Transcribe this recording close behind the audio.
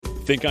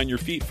Think on your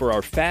feet for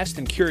our Fast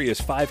and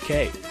Curious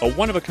 5K, a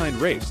one-of-a-kind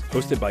race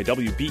hosted by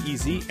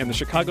WBEZ and the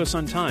Chicago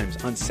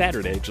Sun-Times on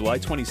Saturday, July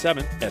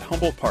 27th at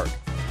Humboldt Park.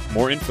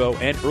 More info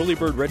and early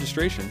bird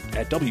registration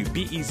at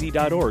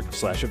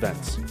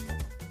wbez.org/events.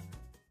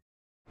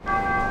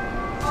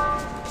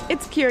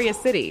 It's Curious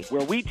City,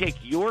 where we take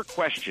your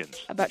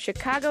questions about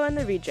Chicago and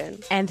the region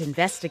and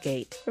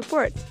investigate,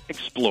 report,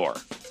 explore.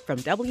 From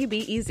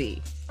WBEZ.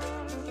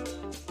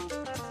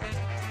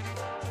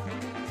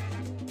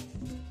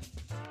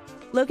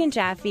 Logan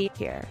Jaffe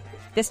here.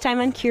 This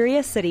time on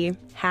Curious City,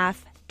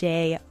 Half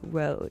Day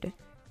Road.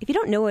 If you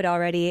don't know it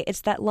already,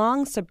 it's that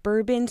long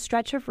suburban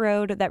stretch of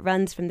road that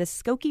runs from the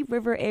Skokie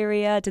River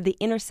area to the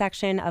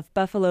intersection of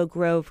Buffalo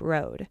Grove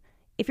Road.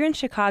 If you're in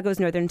Chicago's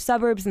northern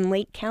suburbs in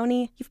Lake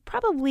County, you've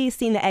probably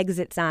seen the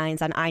exit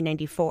signs on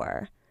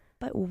I-94.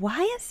 But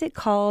why is it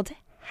called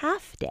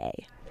Half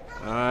Day?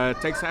 It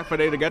takes half a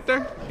day to get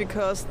there.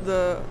 Because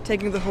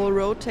taking the whole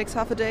road takes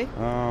half a day.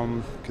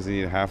 Because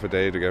you need half a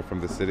day to get from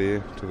the city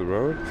to the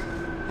road.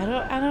 I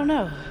don't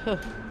know.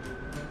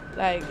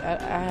 I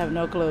have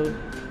no clue.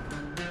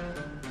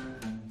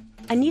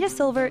 Anita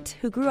Silvert,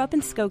 who grew up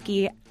in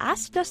Skokie,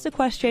 asked us a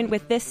question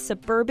with this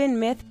suburban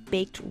myth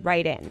baked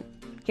right in.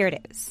 Here it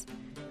is.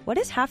 What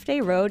is Half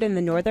Day Road in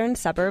the northern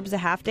suburbs a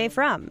half day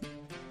from?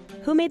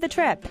 Who made the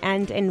trip,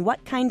 and in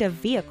what kind of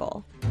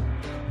vehicle?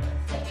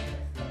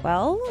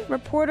 Well,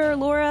 reporter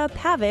Laura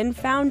Pavin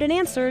found an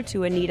answer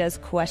to Anita's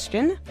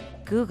question.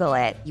 Google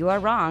it. You are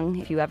wrong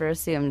if you ever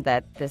assumed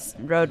that this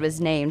road was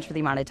named for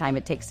the amount of time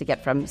it takes to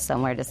get from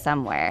somewhere to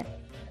somewhere.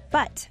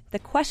 But the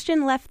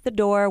question left the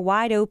door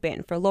wide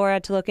open for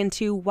Laura to look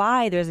into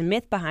why there's a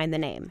myth behind the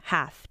name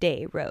Half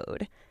Day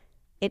Road.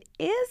 It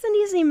is an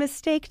easy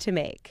mistake to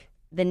make.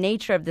 The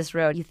nature of this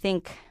road, you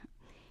think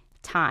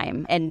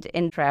time, and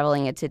in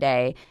traveling it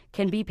today,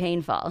 can be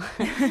painful.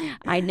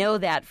 I know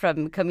that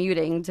from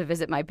commuting to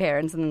visit my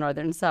parents in the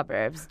northern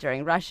suburbs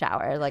during rush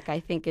hour. I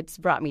think it's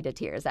brought me to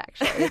tears,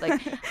 actually,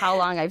 how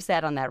long I've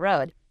sat on that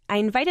road. I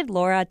invited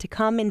Laura to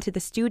come into the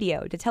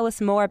studio to tell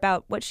us more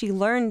about what she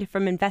learned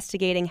from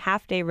investigating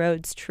Half Day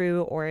Road's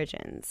true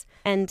origins.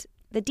 And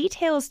the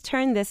details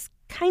turn this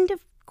kind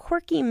of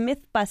quirky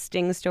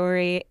myth-busting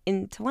story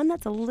into one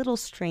that's a little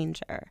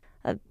stranger,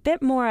 a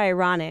bit more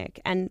ironic,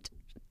 and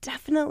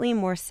definitely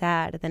more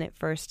sad than it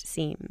first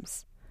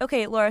seems.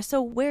 Okay, Laura,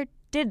 so where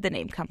did the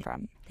name come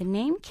from? The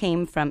name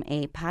came from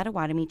a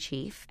Potawatomi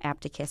chief,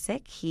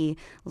 Aptakisik. He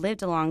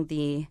lived along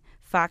the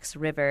Fox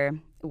River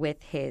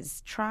with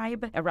his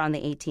tribe around the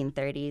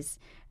 1830s.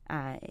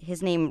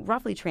 His name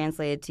roughly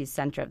translated to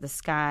center of the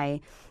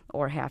sky,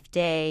 or half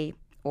day,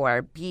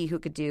 or he who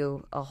could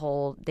do a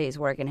whole day's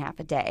work in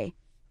half a day.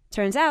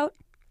 Turns out,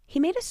 he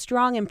made a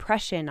strong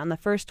impression on the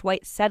first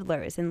white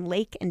settlers in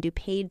Lake and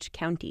DuPage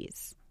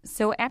counties.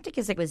 So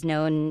Aptakisik was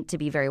known to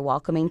be very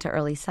welcoming to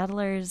early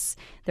settlers.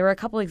 There were a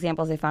couple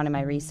examples I found in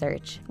my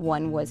research.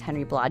 One was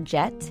Henry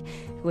Blodgett,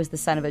 who was the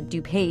son of a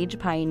DuPage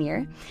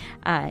pioneer.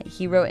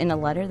 He wrote in a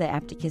letter that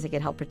Aptakisik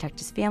had helped protect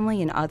his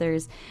family and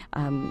others.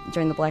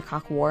 During the Black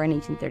Hawk War in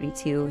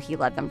 1832, he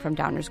led them from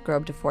Downers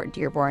Grove to Fort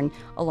Dearborn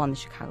along the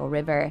Chicago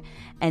River.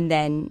 And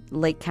then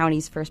Lake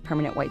County's first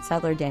permanent white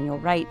settler, Daniel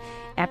Wright,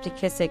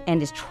 Aptakisik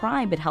and his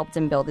tribe had helped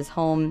him build his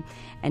home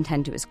and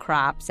tend to his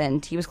crops,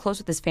 and he was close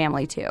with his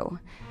family, too.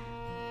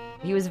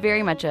 He was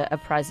very much a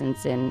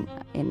presence in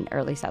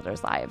early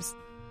settlers' lives.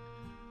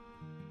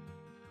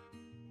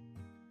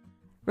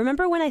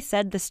 Remember when I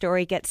said the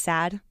story gets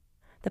sad?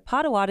 The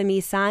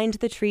Potawatomi signed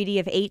the Treaty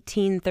of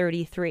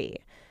 1833.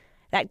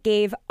 That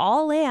gave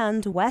all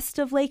land west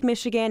of Lake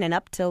Michigan and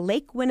up to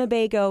Lake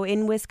Winnebago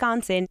in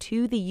Wisconsin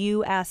to the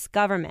U.S.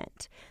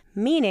 government,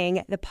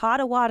 meaning the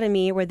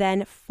Potawatomi were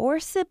then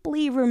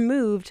forcibly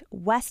removed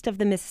west of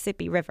the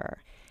Mississippi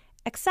River.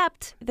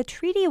 Except the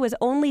treaty was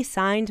only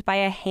signed by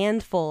a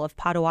handful of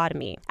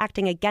Potawatomi,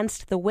 acting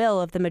against the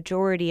will of the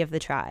majority of the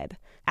tribe,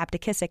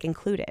 Aptakisik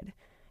included.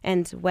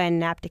 And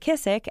when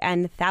Aptakisik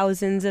and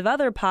thousands of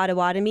other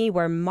Potawatomi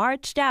were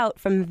marched out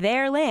from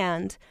their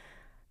land,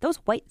 those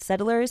white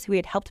settlers who he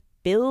had helped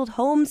build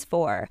homes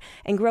for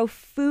and grow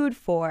food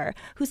for,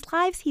 whose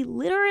lives he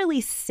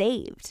literally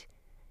saved,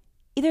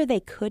 either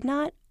they could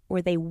not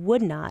or they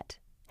would not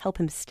help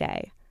him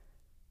stay.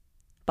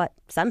 But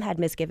some had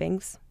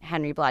misgivings.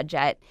 Henry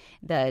Blodgett,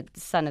 the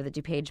son of the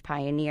DuPage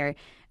pioneer,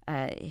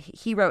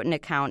 he wrote an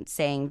account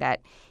saying that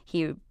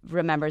he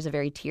remembers a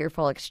very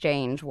tearful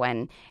exchange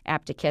when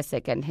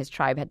Aptakisik and his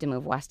tribe had to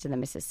move west to the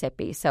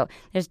Mississippi. So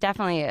there's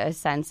definitely a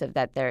sense of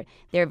that they're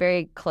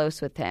very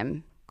close with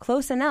him.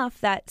 Close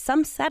enough that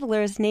some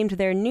settlers named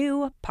their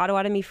new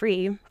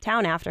Potawatomi-free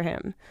town after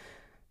him.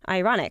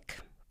 Ironic,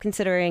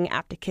 considering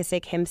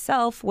Aptakisik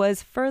himself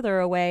was further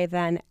away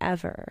than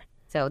ever.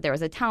 So there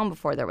was a town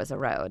before there was a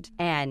road.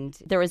 And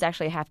there was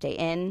actually a half-day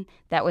inn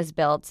that was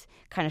built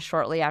kind of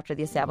shortly after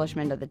the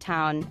establishment of the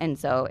town. And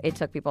so it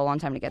took people a long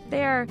time to get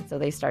there. So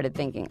they started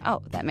thinking,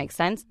 oh, that makes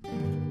sense.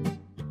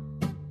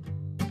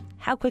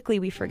 How quickly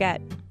we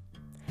forget.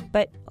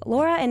 But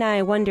Laura and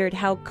I wondered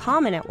how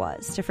common it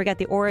was to forget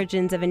the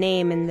origins of a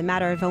name in the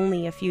matter of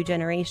only a few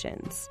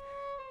generations.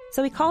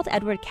 So he called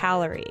Edward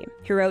Callery,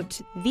 who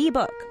wrote the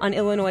book on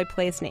Illinois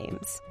place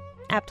names,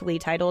 aptly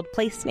titled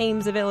Place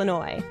Names of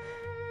Illinois.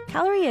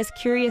 Callery is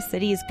Curious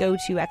City's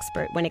go-to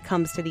expert when it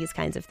comes to these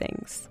kinds of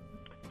things.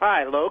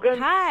 Hi, Logan.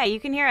 Hi,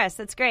 you can hear us.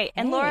 That's great.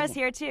 And Hey. Laura's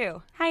here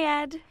too.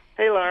 Hi, Ed.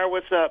 Hey, Laura,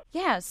 what's up?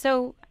 Yeah,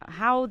 so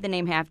how the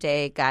name Half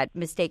Day got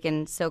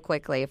mistaken so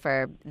quickly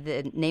for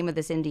the name of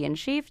this Indian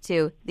chief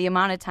to the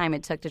amount of time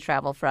it took to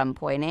travel from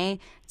point A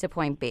to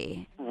point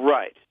B.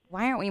 Right.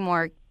 Why aren't we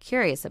more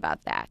curious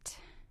about that?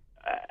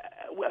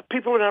 Well,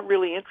 people are not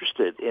really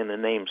interested in the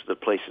names of the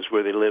places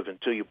where they live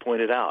until you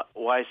point it out.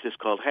 Why is this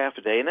called Half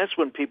a Day? And that's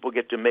when people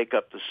get to make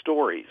up the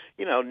stories.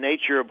 You know,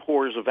 nature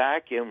abhors a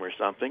vacuum or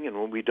something,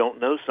 and when we don't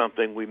know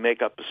something, we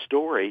make up a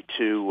story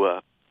to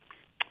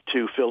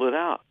fill it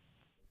out.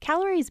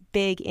 Callery's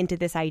big into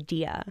this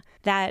idea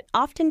that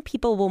often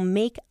people will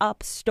make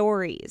up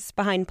stories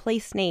behind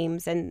place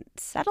names and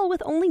settle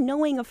with only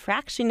knowing a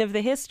fraction of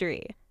the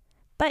history.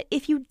 But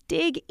if you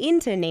dig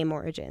into name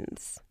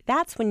origins,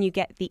 that's when you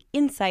get the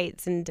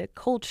insights into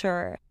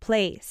culture,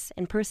 place,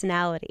 and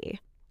personality.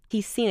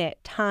 He's seen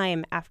it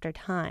time after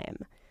time.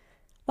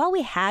 While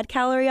we had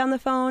Callery on the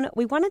phone,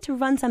 we wanted to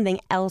run something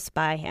else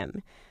by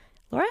him.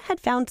 Laura had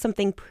found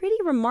something pretty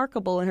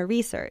remarkable in her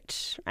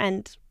research,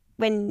 and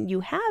when you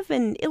have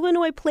an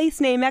Illinois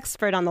place name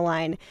expert on the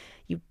line,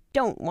 you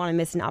don't want to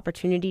miss an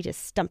opportunity to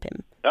stump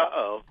him.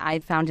 Uh-oh. I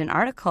found an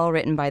article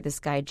written by this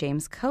guy,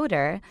 James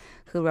Coder,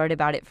 who wrote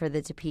about it for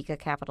the Topeka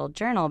Capital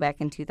Journal back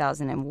in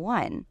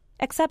 2001.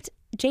 Except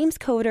James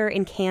Coder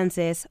in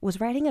Kansas was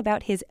writing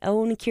about his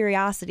own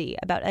curiosity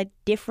about a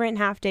different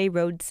half-day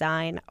road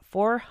sign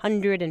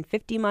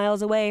 450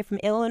 miles away from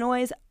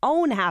Illinois'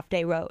 own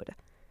half-day road.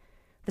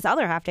 This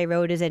other half-day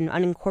road is in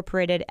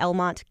unincorporated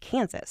Elmont,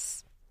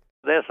 Kansas.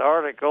 This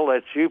article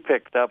that you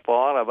picked up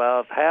on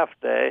about Half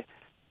Day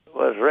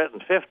was written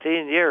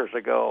 15 years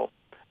ago,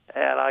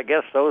 and I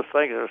guess those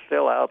things are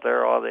still out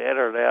there on the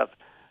Internet.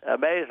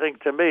 Amazing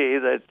to me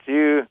that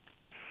you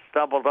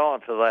stumbled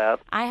onto that.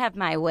 I have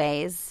my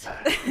ways.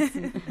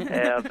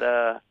 And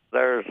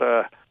there's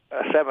a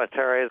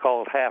cemetery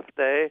called Half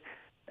Day,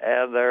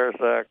 and there's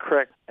a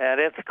creek, and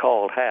it's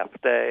called Half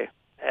Day.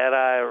 And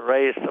I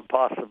raised some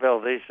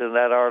possibilities in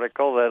that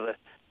article that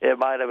it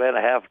might have been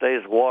a half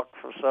day's walk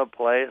from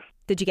someplace.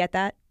 Did you get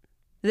that?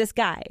 This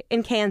guy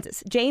in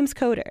Kansas, James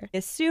Coder,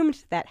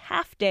 assumed that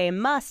half day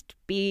must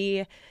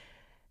be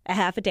a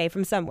half a day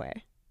from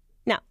somewhere.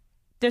 Now,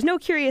 there's no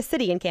Curious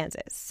City in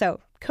Kansas, so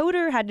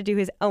Coder had to do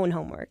his own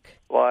homework.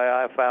 Why,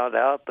 I found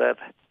out that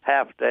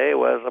Half Day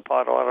was a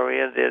Potawatomi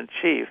Indian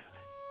chief.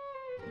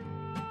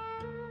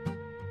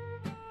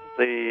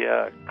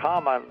 The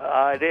common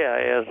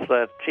idea is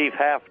that Chief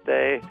Half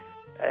Day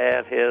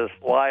and his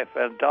wife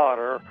and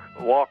daughter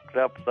walked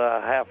up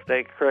the Half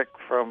Day Creek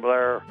from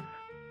their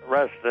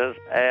residence,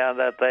 and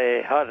that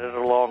they hunted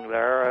along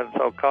there, and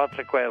so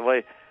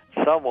consequently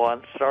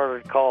someone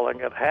started calling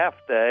it Half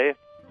Day,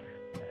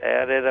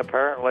 and it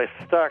apparently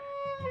stuck.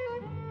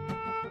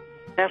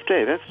 Half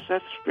Day,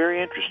 that's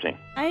very interesting.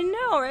 I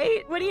know,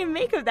 right? What do you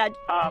make of that?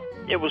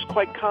 It was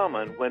quite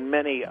common when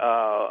many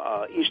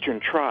eastern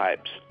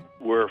tribes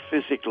were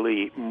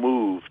physically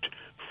moved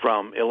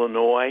from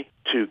Illinois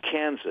to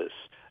Kansas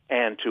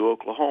and to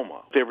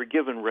Oklahoma. They were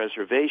given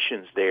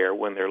reservations there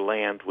when their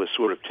land was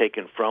sort of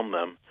taken from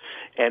them.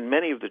 And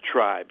many of the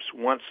tribes,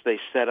 once they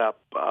set up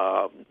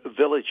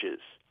villages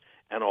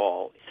and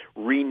all,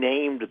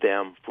 renamed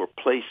them for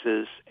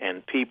places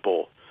and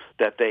people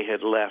that they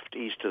had left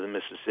east of the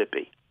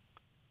Mississippi.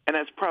 And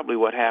that's probably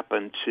what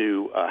happened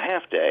to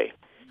Half Day.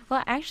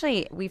 Well,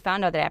 actually, we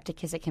found out that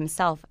Aptekissic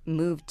himself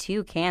moved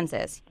to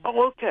Kansas.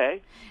 Oh,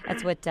 okay.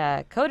 That's what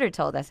Coder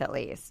told us, at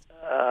least.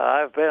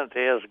 I've been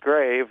to his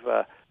grave.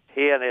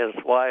 He and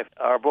his wife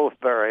are both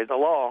buried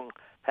along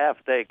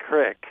Half Day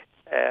Creek,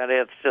 and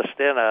it's just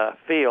in a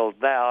field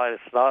now.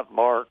 It's not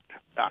marked.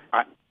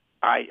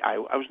 I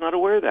was not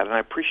aware of that, and I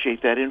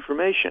appreciate that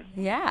information.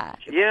 Yeah.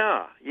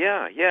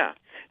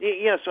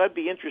 Yeah, so I'd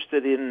be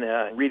interested in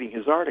reading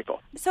his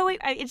article. So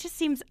it just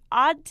seems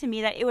odd to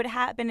me that it would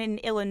happen in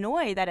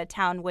Illinois that a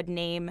town would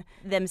name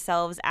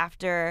themselves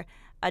after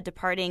a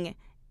departing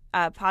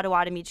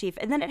Potawatomi chief,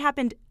 and then it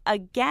happened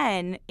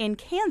again in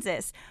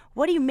Kansas.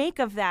 What do you make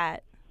of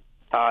that?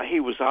 He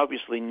was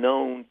obviously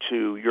known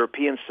to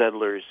European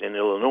settlers in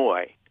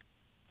Illinois,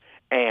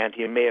 and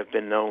he may have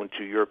been known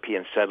to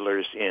European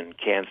settlers in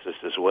Kansas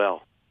as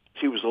well.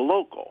 He was a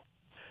local.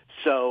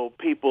 So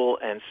people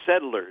and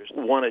settlers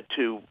wanted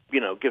to,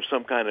 give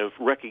some kind of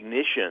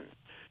recognition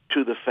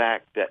to the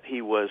fact that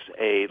he was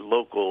a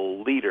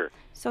local leader.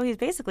 So he's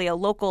basically a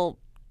local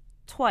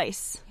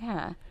twice.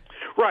 Yeah.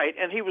 Right,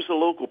 and he was a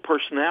local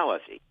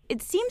personality.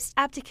 It seems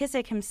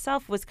Aptekissic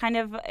himself was kind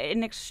of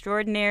an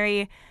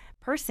extraordinary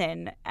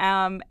person,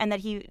 and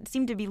that he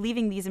seemed to be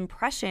leaving these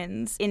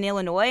impressions in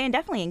Illinois and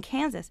definitely in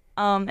Kansas.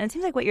 And it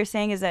seems like what you're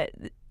saying is that,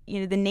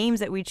 the names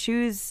that we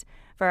choose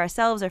for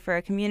ourselves or for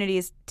our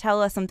communities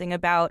tell us something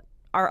about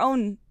our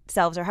own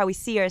selves or how we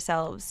see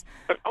ourselves.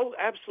 Oh,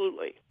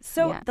 absolutely.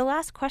 So the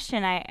last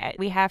question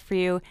we have for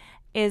you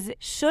is,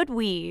 should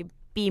we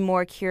be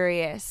more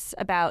curious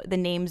about the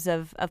names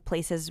of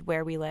places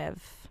where we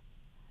live?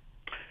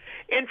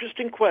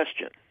 Interesting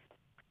question.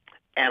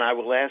 And I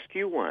will ask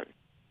you one.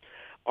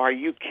 Are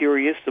you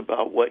curious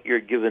about what your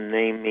given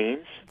name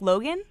means?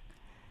 Logan?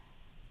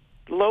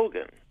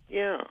 Logan,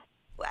 yeah.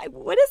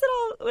 What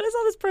does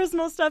all this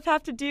personal stuff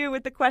have to do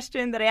with the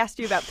question that I asked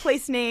you about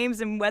place names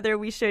and whether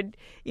we should,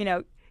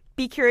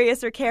 be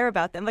curious or care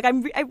about them? Like,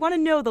 I want to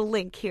know the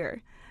link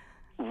here.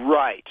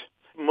 Right.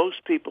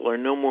 Most people are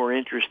no more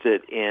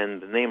interested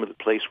in the name of the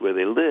place where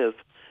they live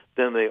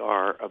than they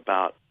are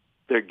about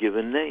their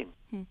given name.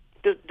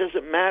 Does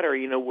it matter,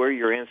 where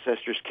your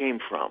ancestors came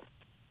from?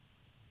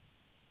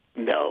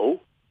 No.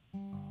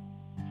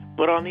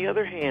 But on the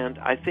other hand,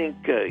 I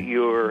think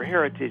your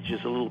heritage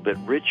is a little bit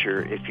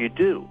richer if you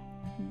do.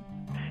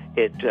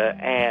 It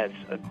adds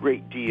a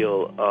great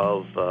deal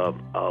of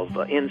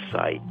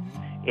insight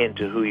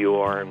into who you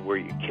are and where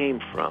you came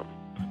from.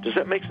 Does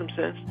that make some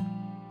sense?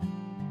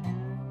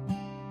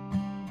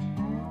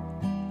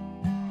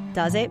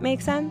 Does it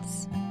make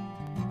sense?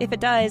 If it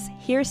does,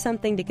 here's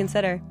something to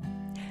consider.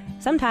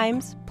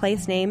 Sometimes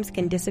place names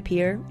can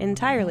disappear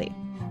entirely.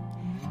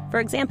 For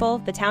example,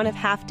 the town of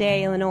Half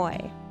Day,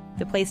 Illinois,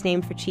 the place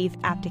named for Chief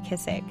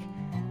Aptekissic.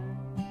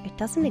 It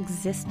doesn't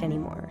exist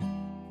anymore.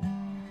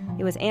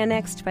 It was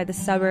annexed by the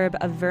suburb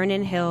of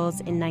Vernon Hills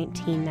in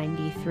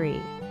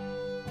 1993.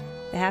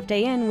 The Half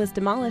Day Inn was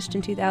demolished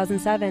in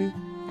 2007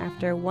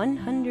 after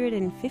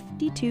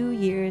 152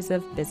 years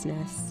of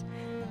business.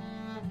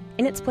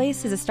 In its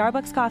place is a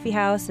Starbucks coffee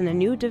house and a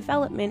new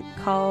development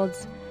called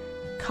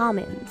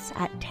Commons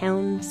at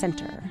Town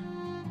Center.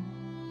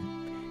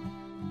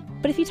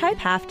 But if you type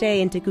Half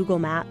Day into Google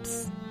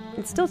Maps,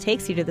 it still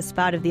takes you to the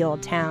spot of the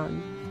old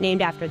town,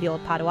 named after the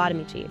old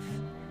Potawatomi chief,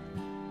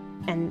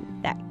 and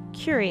that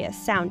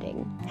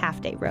curious-sounding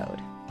Half Day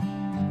Road.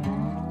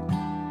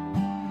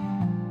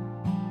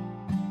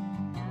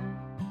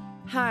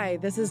 Hi,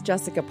 this is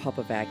Jessica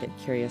Popovac at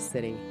Curious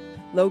City.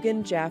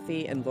 Logan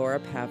Jaffe and Laura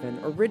Pavin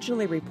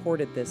originally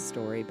reported this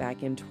story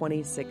back in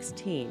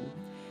 2016.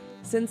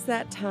 Since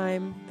that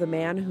time, the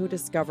man who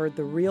discovered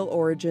the real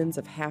origins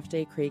of Half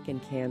Day Creek in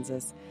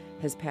Kansas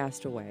has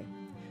passed away.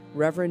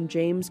 Reverend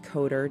James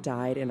Coder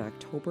died in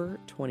October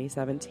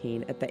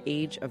 2017 at the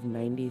age of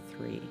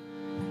 93.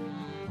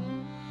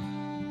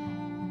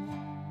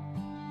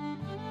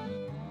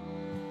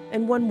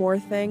 And one more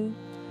thing.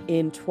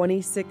 In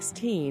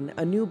 2016,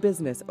 a new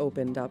business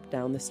opened up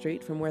down the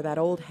street from where that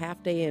old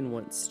Half Day Inn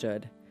once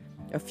stood.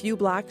 A few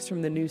blocks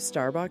from the new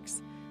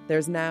Starbucks,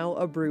 there's now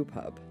a brew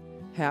pub,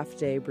 Half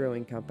Day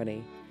Brewing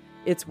Company.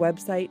 Its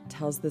website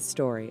tells the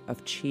story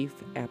of Chief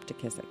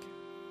Aptekissic.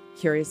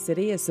 Curious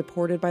City is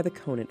supported by the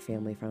Conant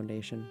Family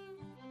Foundation.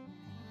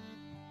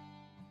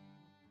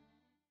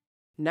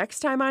 Next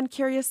time on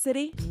Curious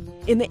City,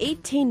 in the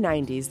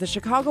 1890s, the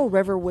Chicago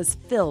River was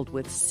filled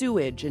with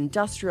sewage,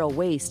 industrial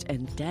waste,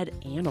 and dead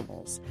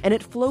animals, and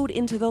it flowed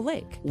into the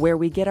lake, where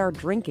we get our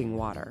drinking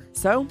water.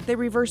 So they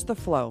reversed the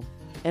flow,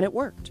 and it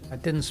worked.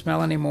 It didn't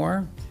smell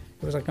anymore.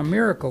 It was like a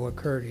miracle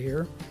occurred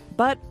here.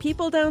 But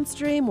people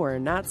downstream were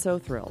not so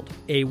thrilled.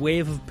 A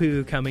wave of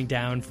poo coming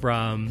down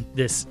from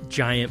this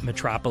giant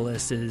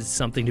metropolis is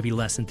something to be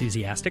less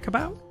enthusiastic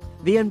about?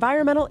 The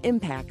environmental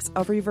impacts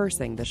of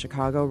reversing the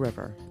Chicago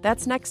River.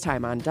 That's next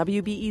time on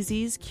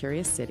WBEZ's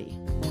Curious City.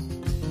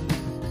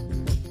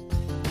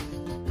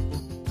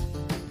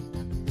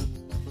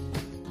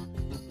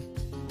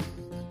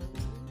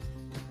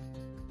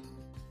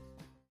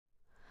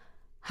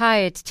 Hi,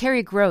 it's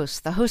Terry Gross,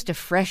 the host of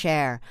Fresh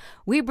Air.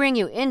 We bring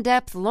you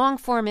in-depth,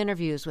 long-form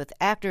interviews with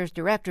actors,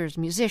 directors,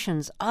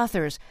 musicians,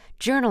 authors,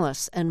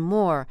 journalists, and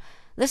more.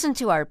 Listen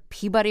to our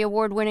Peabody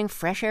Award-winning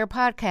Fresh Air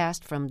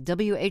podcast from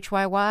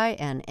WHYY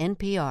and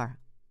NPR.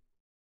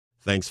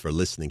 Thanks for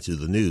listening to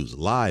the news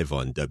live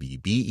on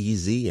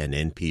WBEZ and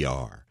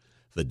NPR.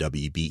 The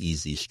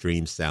WBEZ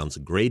stream sounds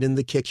great in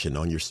the kitchen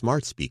on your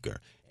smart speaker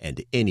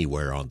and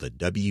anywhere on the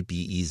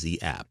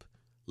WBEZ app.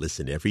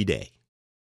 Listen every day.